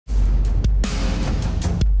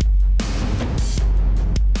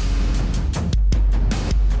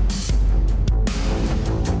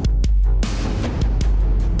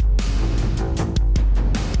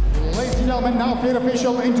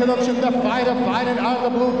official introduction, the fighter fighting out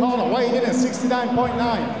of the blue corner, weighed in at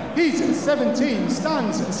 69.9. He's 17,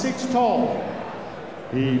 stands 6 tall.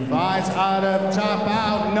 He fights out of tap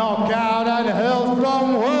out, knockout, and hails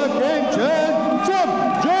from Workington,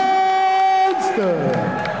 Johnston.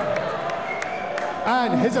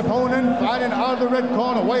 And his opponent fighting out of the red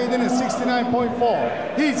corner, weighed in at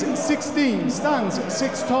 69.4. He's 16, stands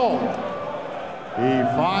 6 tall. He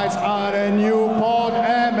fights out of Newport,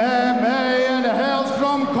 MMA, and hails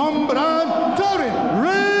from Cumberland, Torin,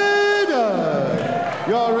 Riddoch.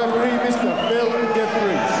 Your referee, Mr. Phil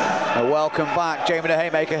DeFries. Welcome back, Jamie the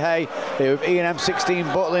Haymaker Hay, here with Ian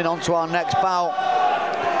M16 Butlin. On to our next bout.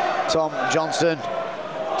 Tom Johnston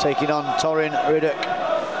taking on Torin Riddoch.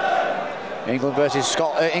 England versus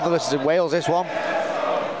England versus Wales, this one.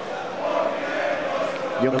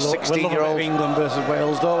 Young 16-year-old. England versus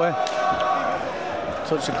Wales, don't we?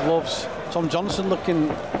 Touch of gloves. Tom Johnston looking.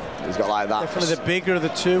 He's got like that. Definitely the bigger of the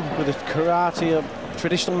two, with a karate, a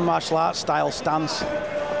traditional martial arts style stance.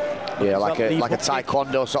 Yeah, like a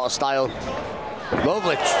taekwondo sort of style.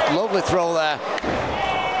 Lovely throw there.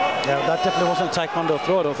 Yeah, that definitely wasn't a taekwondo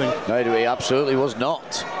throw, I don't think. No, he absolutely was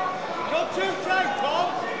not.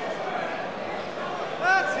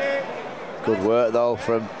 Good work though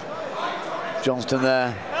from Johnston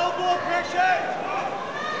there.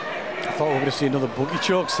 I thought we were going to see another boogie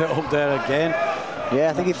choke set up there again. Yeah,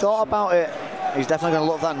 I think he thought about it. He's definitely going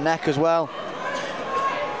to look at that neck as well.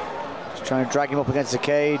 Just trying to drag him up against the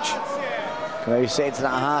cage. Can maybe sit into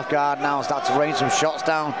that half guard now and start to rain some shots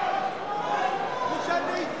down.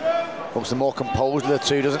 Looks the more composed of the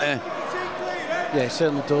two, doesn't he? Yeah, he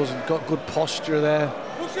certainly does. He's got good posture there.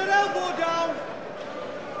 Push your elbow down.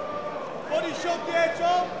 Body shot there,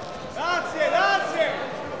 Tom. That's it, that's it,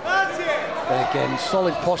 that's it. Again,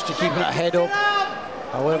 solid posture, keeping that head up.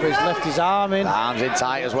 However, he's left his arm in. The arm's in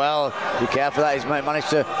tight as well. Be careful that he's managed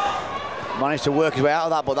to work his way out of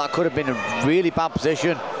that, but that could have been a really bad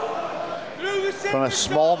position. From a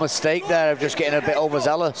small mistake there of just getting a bit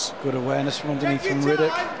overzealous. Good awareness from underneath from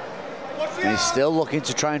Riddoch. And he's still looking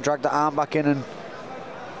to try and drag the arm back in, and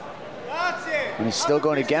he's still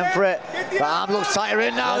going again for it. The arm looks tighter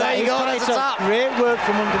in now. There you go. That's the tap. Great work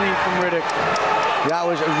from underneath from Riddoch. That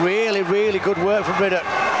was really, really good work from Riddoch.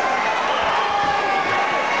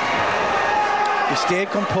 He stayed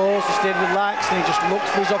composed, he stayed relaxed, and he just looked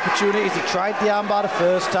for his opportunities. He tried the armbar the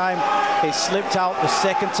first time, he slipped out the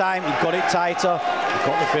second time, he got it tighter, he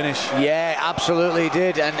got the finish. Yeah, absolutely he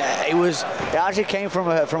did, and it actually came from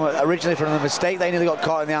originally from the mistake. They nearly got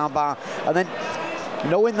caught in the armbar, and then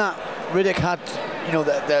knowing that Riddoch had, you know,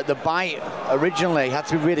 the bite originally, had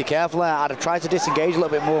to be really careful there. I'd have tried to disengage a little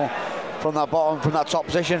bit more from that bottom, from that top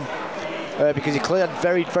position. Because he clearly had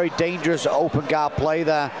very, very dangerous open guard play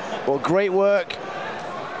there. Well, great work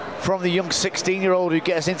from the young 16-year-old who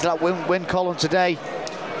gets into that win column today.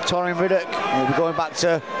 Torin Riddoch will be going back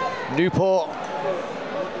to Newport.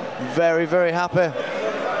 Very, very happy.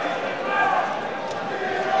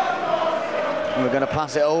 And we're going to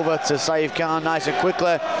pass it over to Saif Khan nice and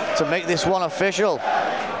quickly to make this one official.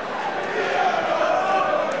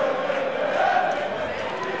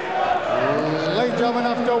 Gentlemen,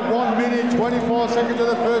 after 1 minute 24 seconds of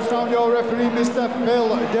the first round, your referee, Mr. Phil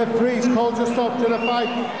DeFries, calls a stop to the fight,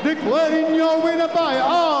 declaring your winner by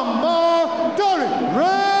armbar.